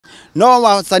No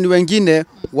wasanii wengine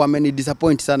wameni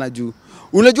disappoint sana juu.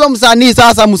 Unajua msanii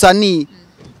sasa msanii.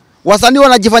 Wasanii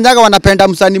wanajifanyaga wanapenda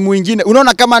msanii mwingine.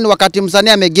 Unaona kama ni wakati msanii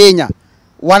amegenya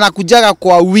wanakujaga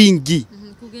kwa wingi.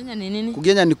 Kugenya ni nini?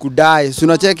 Kugenya ni kudai. Si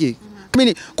unacheki?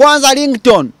 Mimi kwanza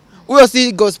Ringtone. Huyo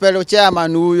si gospel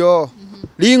chairman huyo.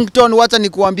 Ringtone wacha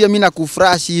nikuambia mimi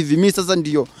nakufresh hivi. Mimi sasa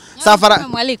ndio Safara.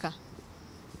 Umemwalika?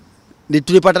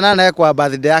 Tulipatana naye kwa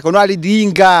birthday yake. Unaona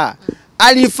alidinga.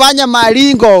 Alifanya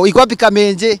malingo. Iko wapi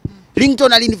Kamenje?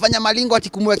 Ringtone alinifanya malingo ati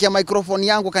kumwekea microphone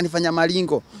yangu kanifanya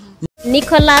malingo.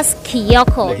 Nicholas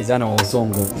Kiyoko. Kijana wa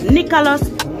Usongo. Nicholas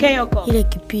Kiyoko. Ile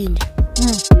kipindi.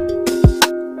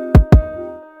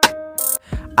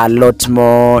 A lot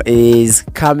more is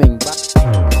coming back.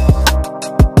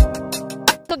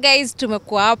 So guys,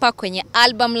 tumekuwa hapa kwenye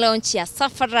album launch ya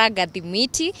Safara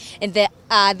Gathimiti, and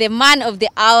the man of the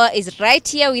hour is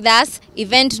right here with us.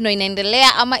 Event no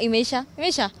inaendelea ama imeisha?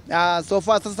 Imeisha? So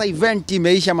far sasa event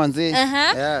imeisha manze.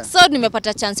 Yeah. So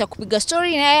nimepata chance ya kupiga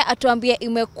story naye atuambie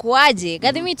imekuaje.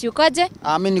 Gathimiti ukoje?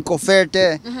 Mimi niko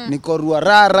fete, niko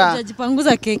ruarara.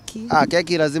 Unajipanguza keki.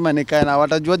 Keki lazima nikae na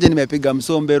watajuaje nimepiga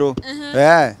msombero.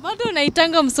 Bado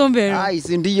unaitanga msombero.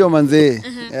 Si ndio manze.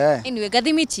 Anyway,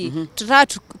 Gathimiti,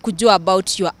 tutaka kujua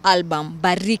about your album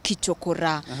Bariki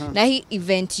Chokora. Na hii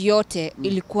event yote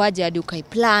ilikuwaje hadi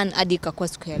ukaiplan hadi ikakuwa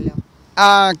siku ya leo?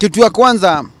 Kitu ya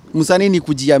kwanza msanii ni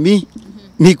kujiamini,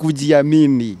 ni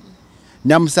kujiamini.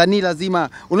 Na msanii lazima,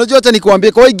 unajua hata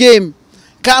nikuambie kwa hii game,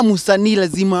 kama msanii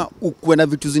lazima ukuwe na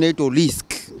vitu zinaitwa risk.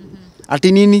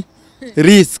 Ati nini?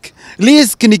 Risk.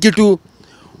 Risk ni kitu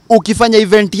ukifanya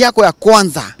event yako ya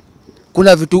kwanza,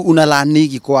 kuna vitu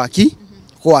unalaaniki kwa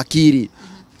akili.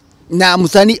 Na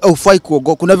msanii haufai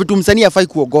kuogopa. Kuna vitu msanii hafai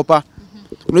kuogopa.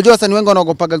 Unajua wasanii wengi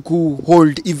wanaogopaga ku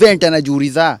hold event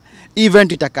anajiuliza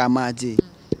event itakamaje.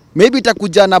 Maybe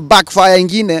itakuja na backfire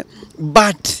ingine,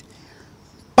 but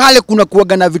pale kuna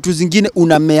kuaga na vitu zingine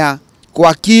unamea kwa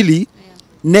akili.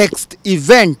 Next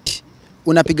event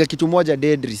unapiga kitu moja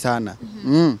deadly sana.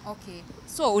 Okay.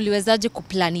 So uliwezaje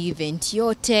kuplan event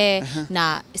yote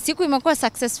na siku imekuwa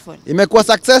successful? Imekuwa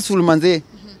successful manze.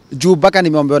 Juu baka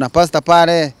nimeombewa na pastor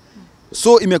pale.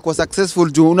 So imekuwa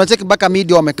successful juu unacheki baka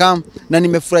media wamekam na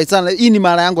nimefurahi sana. Hii ni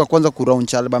mara yangu ya kwanza ku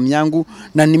launch album yangu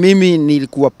na ni mimi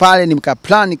nilikuwa pale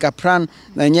nikaplan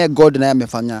na yenyewe God naye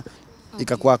amefanya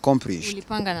ikakuwa accomplished.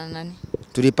 Ulipanga na nani?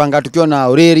 Tulipanga tukiwa na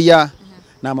Aurelia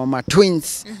na Mama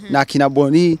Twins na kina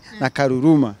Boni na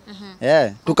Karuruma.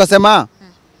 Tukasema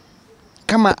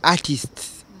kama artist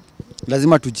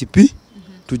lazima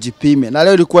tujipime. Na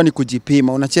leo ilikuwa ni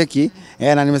kujipima. Unacheki?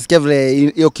 Na nimesikia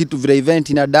vile hiyo kitu vile event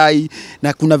inadai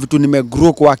na kuna vitu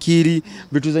nimegrow kwa akili,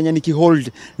 vitu zenye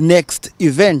nikihold next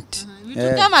event.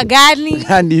 Vitu kama gani?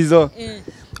 Ndizo.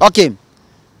 Okay.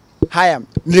 Haya,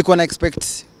 nilikuwa na expect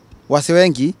wase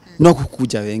wengi na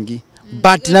kukuja wengi.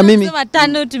 But na mimi sema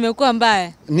tano tumekuwa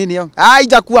mbaya. Nini hiyo?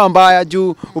 Haijakuwa mbaya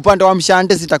juu upande wa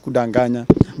Mshande sitakudanganya.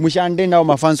 Mshande nao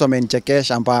mafans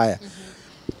wamenichekesha mbaya.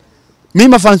 Mimi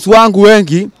mafans wangu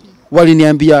wengi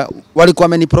waliniambia walikuwa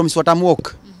wamenipromise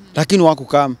watamuoka lakini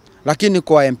wakukam. Lakini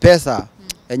kwa M-Pesa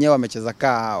wenyewe wamecheza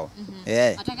kaa hao.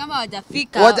 Hata kama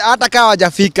hawajafika. Hata kama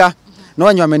hawajafika. Na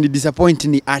wenyewe wamenidisappoint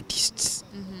ni artists.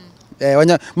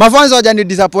 Mafans wajani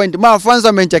disappoint. Mafans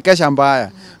wamenichekesha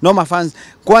mbaya. No mafans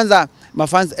kwanza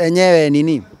mafans wenyewe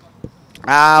nini?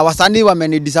 Wasanii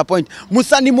wamenidisappoint.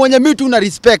 Msanii mwenye mimi tu na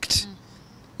respect.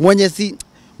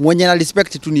 Mwenye na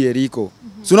respect tu ni Eriko.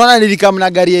 So unaona nilikam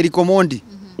na gari Eriko Mondi.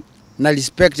 Na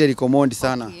respect Eriko Mondi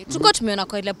sana. Okay. Tuko tumeona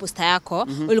kwa ile posta yako,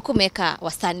 ulikuwa umeweka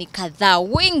wasanii kadhaa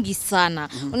wengi sana.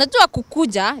 Unajua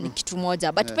kukuja ni kitu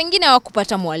moja, but pengine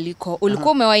hawakupata mwaliko.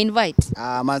 Ulikuwa umewa invite?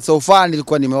 So far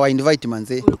nilikuwa nimewa invite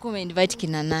manze. Ulikuwa ume invite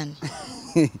kina nani?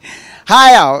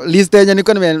 Haya, list yenye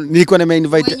nilikuwa nime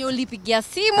invite. Wenye ulipigia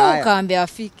simu ukaambia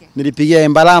wafike. Nilipigia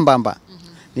Embalambamba.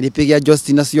 Nilipigia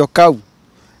Justina Siokau.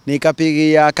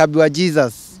 Nikapigia Kabiwa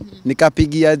Jesus.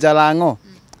 Nikapigia Jalango.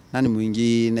 Nani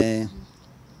mwingine?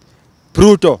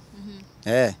 Pruto.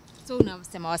 So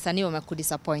unasema wasanii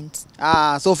wamekudisappoint.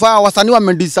 So far wasanii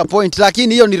wamedisappoint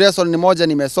lakini hiyo ni reason ni moja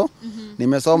nimesoma.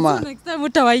 So next time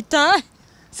utawaita?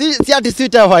 Si ati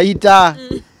sitawaita.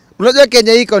 Unajua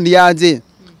Kenya iko ni aje?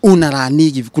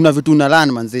 Unalaani, kuna vitu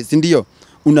unalaani manze, si ndio?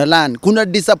 Unalaani. Kuna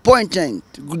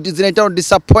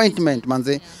disappointment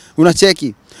manze.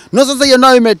 Unacheki. No sasa hiyo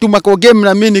nao imetuma kwa game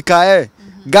na mimi nikae.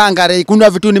 Gangare, kuna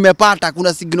vitu nimepata,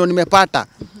 kuna signal nimepata.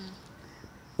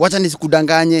 Wacha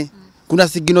nisikudanganye. Kuna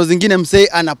signal zingine msee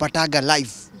anapataga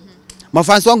live.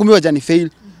 Mafans wangu mimi wajani fail.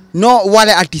 No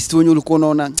wale artist wenye ulikuwa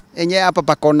unaona yenyewe hapa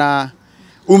pakona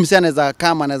msee anaweza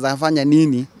kama anaweza fanya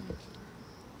nini?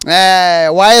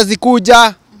 Waezi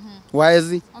kuja.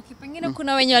 Waezi. Okay, Pengine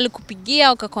kuna wenye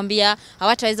walikupigia ukakwambia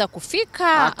hawataweza kufika.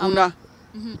 Hakuna.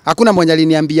 Hakuna mwenye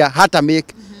aliniambia hata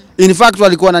make. In fact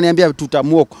walikuwa wananiambia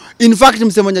tutamuoko. In fact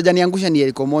msemo mmoja janiangusha ni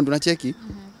Eric Omondi, unacheki?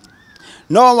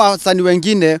 No, wasanii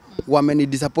wengine wameni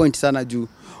disappoint sana juu.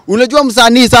 Unajua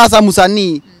msanii sasa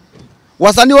msanii.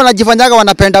 Wasanii wanajifanyaga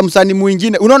wanapenda msanii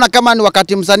mwingine. Unaona kama ni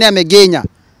wakati msanii amegenya,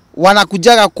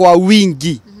 wanakujaga kwa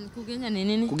wingi. Kugenya ni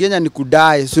nini? Kugenya ni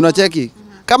kudai, si unacheki?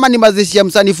 Kama ni mazishi ya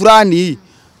msanii fulani,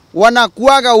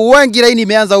 wanakuaga wengi laini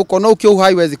imeanza huko na ukio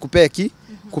haiwezi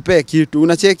kupea kitu,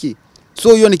 unacheki?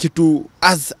 So hiyo ni kitu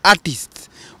as artist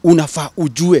unafaa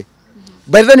ujue.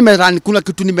 By the way kuna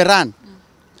kitu nimerun.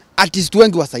 Artist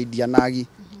wengi wasaidianagi.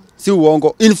 Si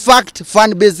uongo. In fact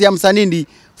fan base ya msanii ni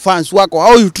fans wako,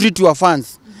 how you treat your fans.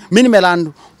 Mimi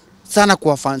nimeland sana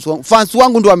kwa fans wangu. Fans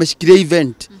wangu ndio wameshikilia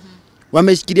event.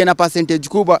 Wameshikilia na percentage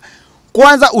kubwa.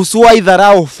 Kwanza usiwahi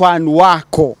dharau fan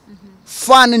wako.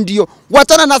 Fan ndio.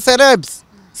 Wachana na celebs.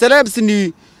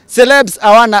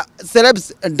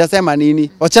 Celebs ndasema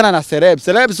nini? Wachana na celebs.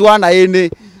 Celebs wana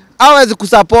ene. Hawezi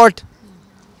kusupport.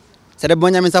 Celeb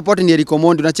mwenye amesupport ni Eric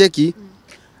Omondi, unacheki?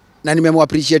 Na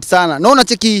nimemappreciate sana. Na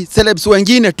unacheki celebs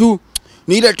wengine tu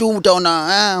ni ile tu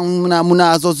mtaona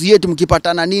mna associate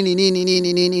mkipatana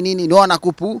nini ndio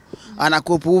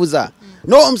anakupuuza.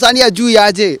 No msanii ajui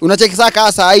aje. Unacheki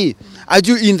sasa hii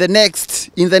ajui in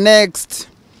the next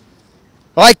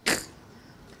like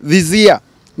this year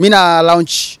mina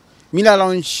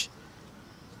launch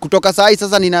kutoka saa hii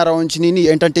sasa nina launch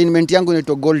entertainment yangu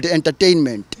inaitwa Gold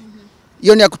Entertainment.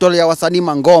 Hiyo ni ya kutolea wasanii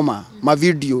mangoma,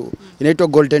 mavideo. Inaitwa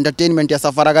Gold Entertainment ya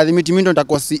Safara Gathimiti, mimi ndo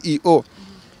nitakuwa CEO.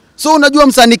 So unajua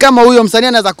msanii kama huyo, msanii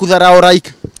anaweza kudharau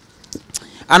like.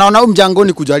 Anaona huyu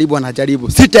mjangoni kujaribu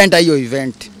anajaribu. Sitaenda hiyo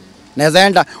event. Naweza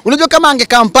enda. Unajua kama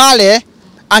angekaa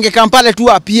pale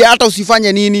tu apia hata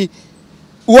usifanye nini.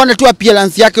 Uone tu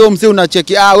appearance yake huyo msee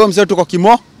unacheki. Huyo msee tuko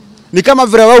kimo. Ni kama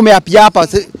vile wewe umeapia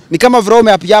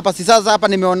hapa. Si sasa hapa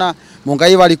nimeona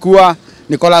Mongaiva alikuwa,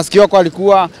 Nicholas Kioko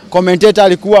alikuwa, commentator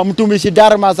alikuwa, Mtumishi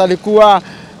Darmas alikuwa,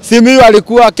 Simiyu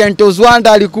alikuwa, Kento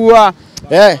Zwanda alikuwa,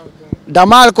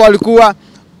 Damalko alikuwa.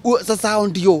 Sasa hao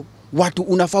ndio watu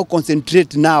unafaa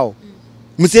concentrate nao.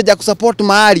 Msije kusupport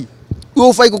mahali. Wewe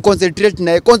ufai kuconcentrate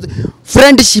na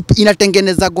friendship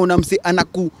inatengeneza gona msi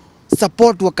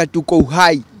anakusupport wakati uko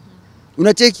uhai.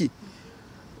 Unacheki?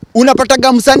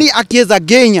 Unapataga msanii akiweza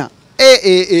genya.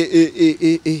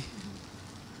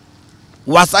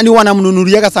 Wasanii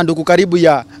wanamnunuliaga sanduku karibu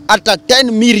ya hata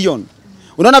 10 million.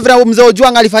 Unaona vile mzee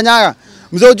Ojwang alifanyaga?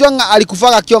 Mzee Ojwang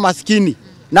alikufaga akiwa maskini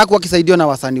na kwa kisaidio na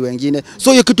wasanii wengine.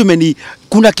 So hiyo kitu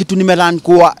kuna kitu nimelan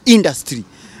kwa industry.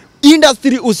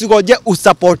 Industry usigoje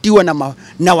usupportiwe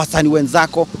na wasanii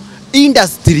wenzako.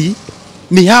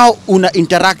 Ni how una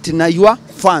interact na your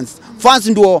fans.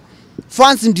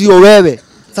 Fans ndio wewe.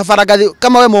 Safara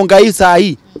kama wewe Mongai saa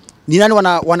hii ni nani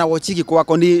wanawatchiki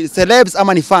kwako, ni celebs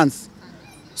ama ni fans?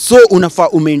 So unafaa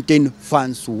maintain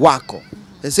fans wako.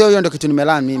 Sio hiyo ndio kitu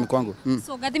nimelan mimi kwangu.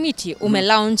 So Gathimiti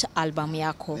umelaunch album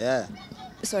yako.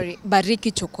 Sorry,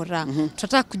 Bariki Chokora.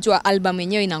 Tunataka kujua album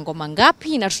yenyewe ina ngoma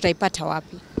ngapi na tutaipata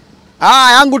wapi?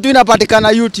 Yangu tu inapatikana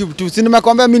YouTube tu. Si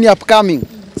nimekwambia mimi ni upcoming.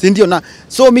 Si ndio? Na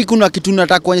so mimi kuna kitu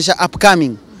nataka kuonyesha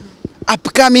upcoming.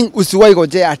 Upcoming usiwahi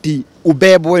ngoje ati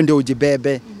ubebwe ndio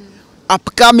ujibebe.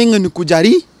 Upcoming ni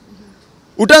kujari.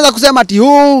 Utaanza kusema ati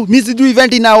mimi sijui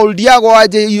event ina hold yako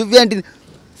aje event.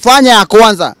 Fanya ya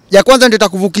kwanza ndio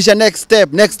itakuvukisha next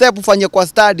step. Next step ufanye kwa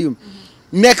stadium.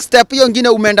 Next step hiyo nyingine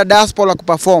umeenda diaspora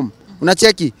kuperform.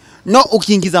 Unacheki? No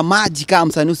ukiingiza maji kama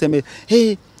msanii useme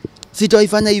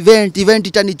sitoifanya event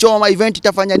itanichoma, event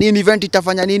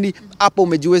itafanya nini, hapo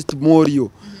umejiwaste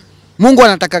morio. Mungu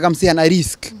anataka msee ana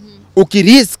risk.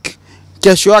 Ukirisk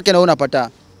kesho yake na unapata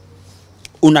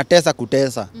unatesa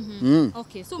kutesa.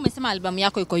 Okay, so umesema album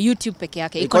yako iko YouTube peke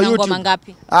yake. Iko na ngoma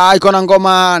ngapi? Iko na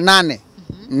ngoma 8.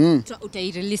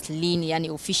 Utai-release lini yani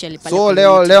officially pale? So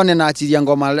leo ninaachilia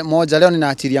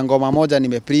ngoma moja,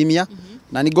 nimepremiere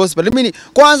na ni gospel. Mimi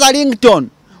kwanza Ringtone.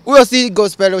 Huyo si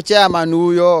gospel chairman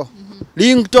huyo.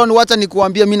 Ringtone wacha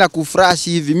nikuambia mimi nakufresh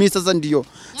hivi. Mimi sasa ndio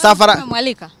Safara.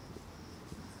 Umemwalika?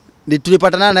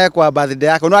 Tulipatana naye kwa birthday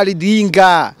yake. No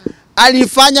alidinga.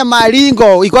 Alifanya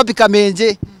malingo. Iko wapi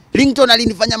Kamenje? Ringtone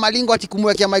alinifanya malingo ati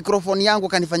kumwekea microphone yangu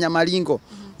kanifanya malingo.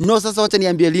 No sasa wacha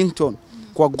niambie Ringtone.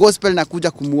 Kwa gospel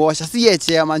nakuja kumuosha. Si yeye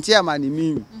chairman ni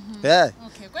mimi.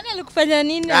 Okay. Kwani alikufanya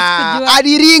nini asikujua?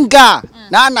 Aliringa.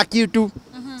 Na ana kitu.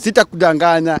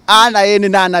 Sitakudanganya. Ana yeye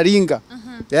na anaringa.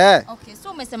 Okay,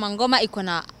 so umesema ngoma iko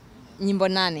na nyimbo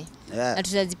 8. Na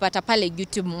tutazipata pale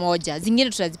YouTube moja. Zingine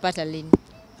tutazipata lini?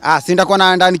 Sinda kwa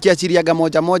naanda nikiachiriaga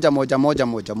moja.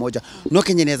 No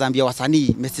kenye naweza ambia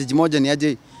wasanii message moja ni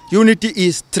aje Unity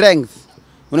is strength.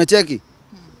 Unacheki?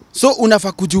 So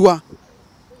unafaa kujua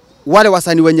wale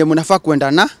wasanii wenye mnafaa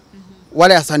kuendana,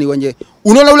 wale wasanii wenye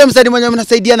unaona ule msanii mwenye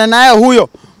mnasaidiana naye huyo,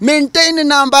 maintain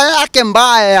namba yake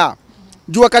mbaya.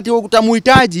 Jua wakati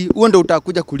utamuhitaji, huo ndio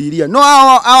utakuja kulilia. No,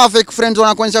 hawa fake friends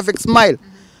wanakuonyesha fake smile.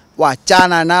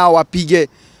 Wachana nao wapige.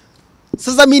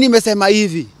 Sasa mimi nimesema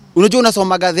hivi, unajua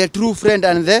unasomaga the true friend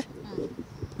and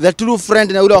the true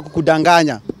friend na ule wa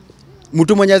kukudanganya.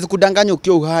 Mtu mwenye azikudanganya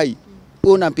ukiwa uhai,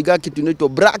 wewe unapiga kitu inaitwa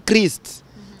black list.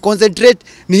 Concentrate,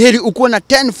 ni heri ukuwe na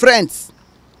 10 friends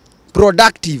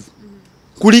productive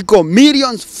kuliko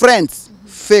millions friends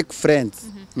fake friends.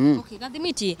 Okay,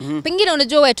 Gathimiti, pengine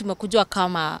unajua wewe tumekujua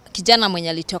kama kijana mwenye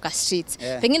alitoka streets.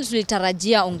 Pengine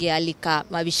tulitarajia ungealika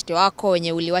mabishti wako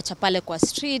wenye uliwacha pale kwa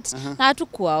streets na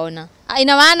hatukuwaona.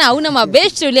 Ina maana hauna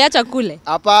mabishti uliacha kule?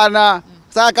 Hapana.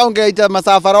 Sasa ungeita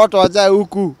Masafara watu wajae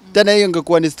huku. Tena hiyo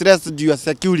ingekuwa ni stress juu ya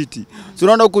security. So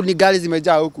unaona huku ni gari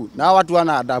zimejaa huku. Na watu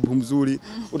wana adabu mzuri.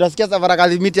 Utasikia Safara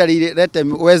Gathimiti alilete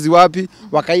wezi wapi?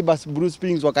 Wakaiba Bruce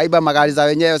Springs, wakaiba magari za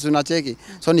wenyewe, si unacheki.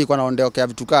 So nilikuwa naondoka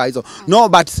vitu kaa hizo. No,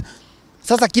 but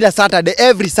sasa kila Saturday,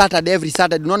 every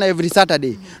Saturday, unaona every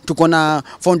Saturday tuko na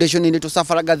foundation inaitwa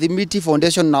Safara Gathimiti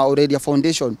Foundation na Aurelia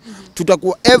Foundation.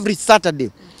 Tutakuwa every Saturday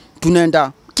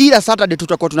tunaenda, kila Saturday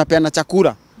tutakuwa tunapeana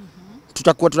chakula.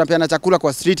 Tutakuwa tunapeana chakula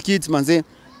kwa street kids manze.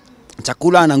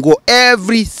 Chakula na nguo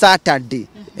every Saturday. Wow,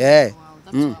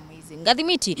 that's amazing.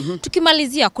 Gathimiti,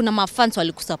 tukimalizia kuna mafans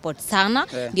walikusupport sana.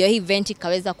 Ndio hii event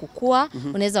ikaweza kukua.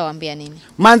 Unaweza waambia nini?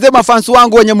 Manze mafans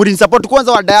wangu wenye mlinisupport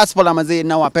kwanza wa diaspora manze,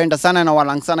 na wapenda sana na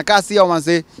walang sana. Kasi yao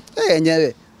manze.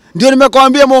 Yenyewe. Ndio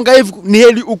nimekwambia Monga hivi ni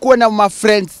heri ukuwe na ma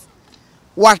friends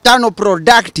watano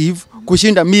productive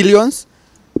kushinda millions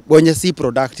wenye si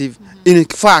productive. In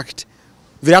fact,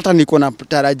 vile hata niko na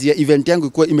tarajia event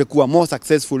yangu imekuwa more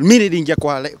successful. Mimi niliingia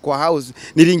kwa house,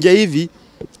 niliingia hivi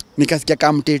nikasikia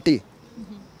kama mtete.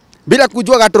 Bila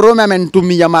kujua Gatorome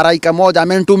amenitumia maraika moja,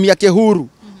 amenitumia Kehuru.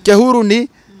 Kehuru ni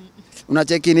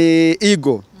unacheki ni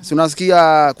ego. Si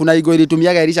unasikia kuna ego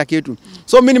ilitumiaga ilisha kitu.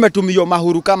 So mimi nimetumia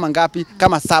mahuru kama ngapi?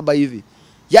 Kama 7 hivi.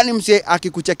 Yaani mse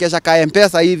akikuchekesha ka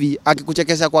M-Pesa hivi,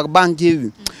 akikuchekesha kwa bank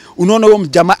hivi. Unaona huyo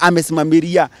mjamaa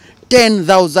amesimamilia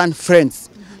 10,000 friends.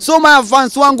 So my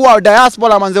fans wangu wa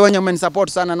diaspora manze wenye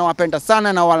mmenisupport sana na wapenda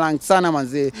sana na walang sana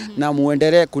manze na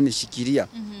muendelee kunishikilia.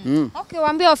 Okay,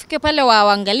 waambie wafike pale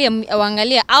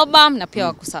waangalie album na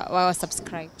pia wa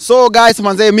subscribe. So guys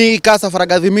manze, mimi Safara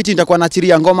Gathimiti nitakuwa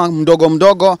naachilia ngoma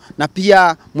mdogo na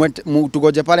pia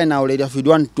tugoje pale na Aurelia Feed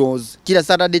One Tours. Kila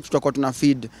Saturday tutakuwa tuna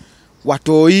feed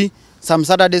watoi. Some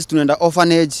Saturdays tunaenda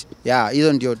orphanage.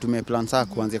 Hizo ndio tumeplan saa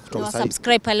kuanzia kutoka sasa.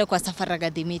 Subscribe pale kwa Safara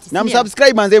Gathimiti. Na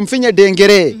msubscribe manze, mfinye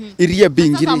dengere irie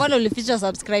bingiri. Sasa mbona ulificha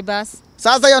subscribers?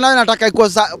 Sasa hiyo nayo nataka iko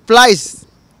surprise.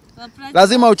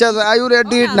 Lazima ucheze are you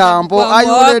ready Nampo, are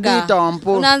you ready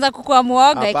Tampo. Unaanza kukua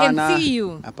muoga, I can see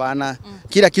you. Hapana.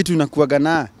 Kila kitu inakuaga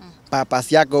na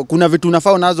purpose yako. Kuna vitu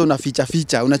unafaa unazo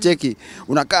unaficha, unacheki.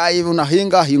 Unakaa hivi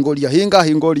unahinga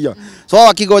hingolia. So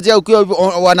wakigojea ukiwa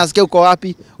wanasikia uko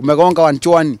wapi? Umegonga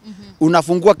wanchwani.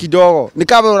 Unafungua kidogo. Ni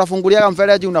kama unafungulia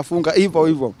mfereji unafunga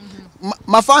hivyo.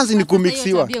 Mafansi ni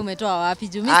kumixiwa. Tabia umetoa wapi?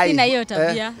 Mimi sina hiyo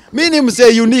tabia. Mimi ni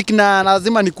msee unique na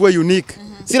lazima nikuwe unique.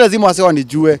 Si lazima wase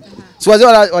wanijue. Si wase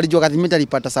walijua Gathimiti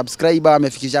alipata subscriber,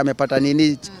 amepata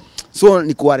nini. So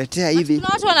ni kuwaletea hivi. Kuna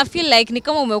watu wana feel like ni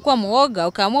kama umekuwa muoga,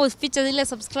 ukaamua ufiche zile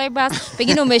subscribers,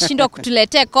 pengine umeshindwa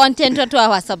kutuletea content watu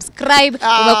wa subscribe,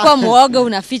 umekuwa muoga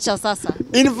unaficha sasa.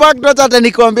 In fact hata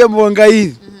nikwambia muonga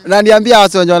hivi. Na niambia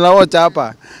wase wenye wanaocha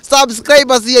hapa.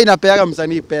 Subscribers hiyo inapeaga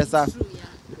msanii pesa.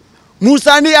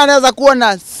 Msanii anaweza kuwa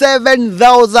na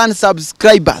 7,000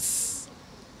 subscribers.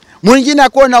 Mwingine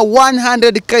akuwa na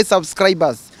 100k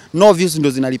subscribers. No views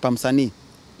ndio zinalipa msanii.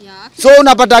 So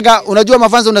unapataga, unajua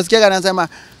mafansa unasikiaga anasema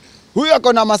huyo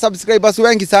ako na subscribers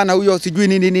wengi sana, huyo sijui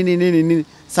nini.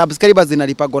 Subscribers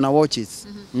zinalipa gonna watches.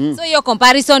 So hiyo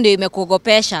comparison ndio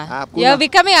imekuogopesha. You're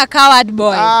becoming a coward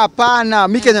boy. Hapana,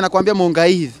 mimi Kenya nakwambia Munga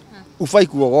hivi. Ufai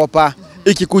kuogopa.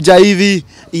 Ikikuja hivi,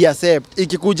 accept.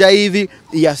 Ikikuja hivi,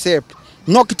 accept.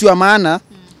 No kitu ya maana.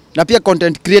 Na pia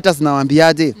content creators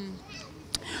nawaambiaje.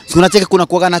 So unacheka kuna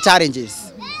kuaga na challenges.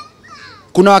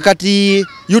 Kuna wakati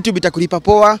YouTube itakulipa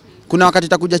poa, kuna wakati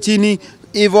itakuja chini,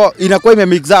 hivyo inakuwa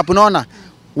imemix up, unaona?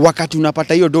 Wakati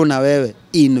unapata hiyo do na wewe,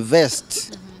 invest.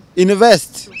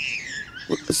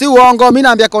 Si uongo, mimi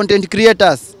naambia content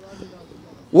creators.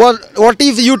 What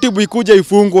if YouTube ikuje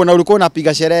ifungwe na ulikuwa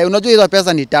unapiga sherehe? Unajua hizo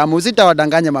pesa ni tamu.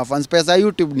 Sitawadanganya mafans, pesa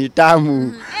YouTube ni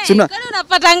tamu. Kwani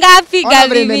unapata ngapi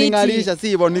Gathimiti? Imeningarisha, si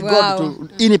hivyo ni God tu.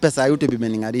 Hii ni pesa YouTube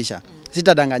imeningarisha.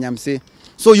 Sitadanganya msee.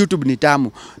 So YouTube ni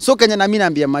tamu. So Kenya na mimi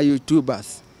naambia ma YouTubers,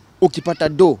 ukipata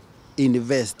do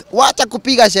invest. Wacha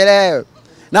kupiga sherehe.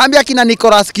 Naambia kina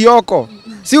Nicolas Kioko.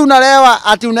 Si unalewa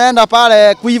ati unaenda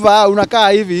pale kuiva unakaa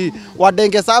hivi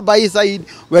wadenge 7 hii side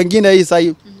wengine hii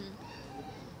side.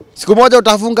 Siku moja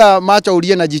utafunga macho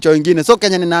ulie na jicho lingine. So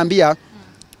Kenya ninaambia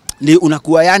ni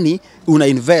unakuwa yani una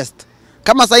invest.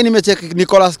 Kama sasa nimecheck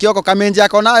Nicolas Kioko kamenje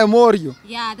yako nayo Morio.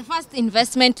 Yeah, the first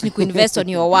investment ni kuinvest on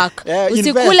your work.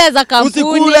 Usikule za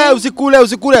kampuni.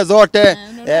 Usikule zote.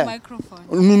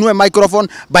 Ununue microphone.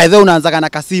 By the way unaanza na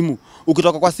kasimu.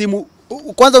 Ukitoka kwa simu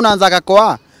kwanza unaanza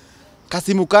kwa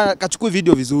kasimu kachukue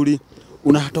video vizuri.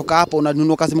 Unatoka hapo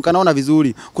unanunua kasimu kanaona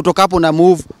vizuri. Kutoka hapo una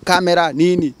move camera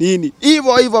nini.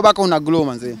 Hivyo baka una glow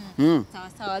manze.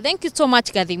 Sawa. Thank you so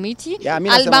much Gathimiti. Yeah,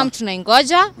 album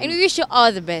tunaingoja and we wish you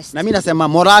all the best. Na mimi nasema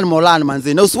moral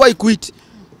manze. Na usiwahi quit.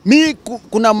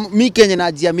 Mimi Kenya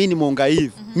najiamini monga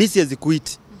hivi. Mimi siwezi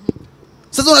quit.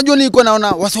 Sasa unajua nilikuwa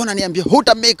naona wasiona niambia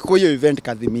huta make kwa hiyo event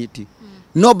Gathimiti.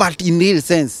 No, but in real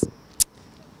sense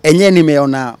enye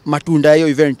nimeona matunda hiyo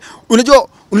event.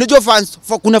 Unajua fans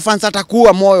kuna fans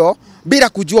atakuwa moyo bila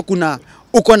kujua kuna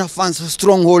uko na fans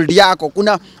stronghold yako.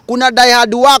 Kuna die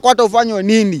hard wako hata ufanywe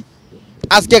nini.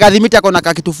 Asikia Gathimiti ako na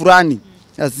kitu fulani.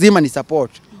 Lazima ni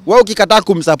support. Wewe ukikataa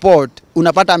kumsupport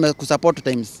unapata amekusupport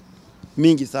times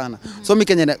mingi sana. So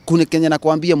mimi Kenya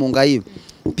nakwambia munga hivi.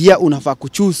 Pia unafaa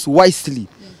kuchoose wisely.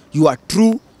 You are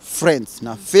true friends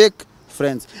na fake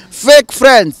friends. Fake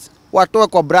friends watoe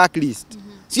kwa blacklist.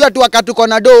 Sio tu wakati uko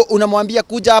na do unamwambia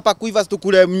kuja hapa kuiva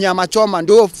tukule mnyama choma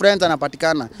ndio friends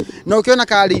anapatikana. Na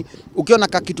ukiona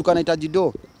kitu kanahitaji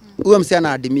do huyo msee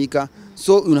anaadimika.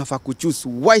 So unafaa kuchoose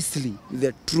wisely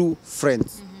the true friends.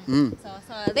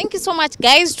 Sawa. Thank you so much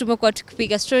guys. Tumekuwa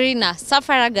tukipiga story na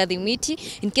Safara Gathimiti.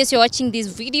 In case you're watching this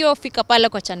video, fika pale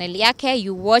kwa channel yake,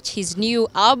 you watch his new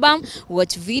album,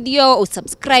 watch video,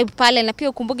 usubscribe pale na pia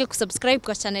ukumbuke kusubscribe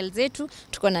kwa channel zetu.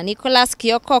 Tuko na Nicolas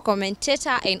Kioko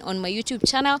commentator and on my YouTube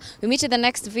channel. We meet in the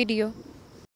next video.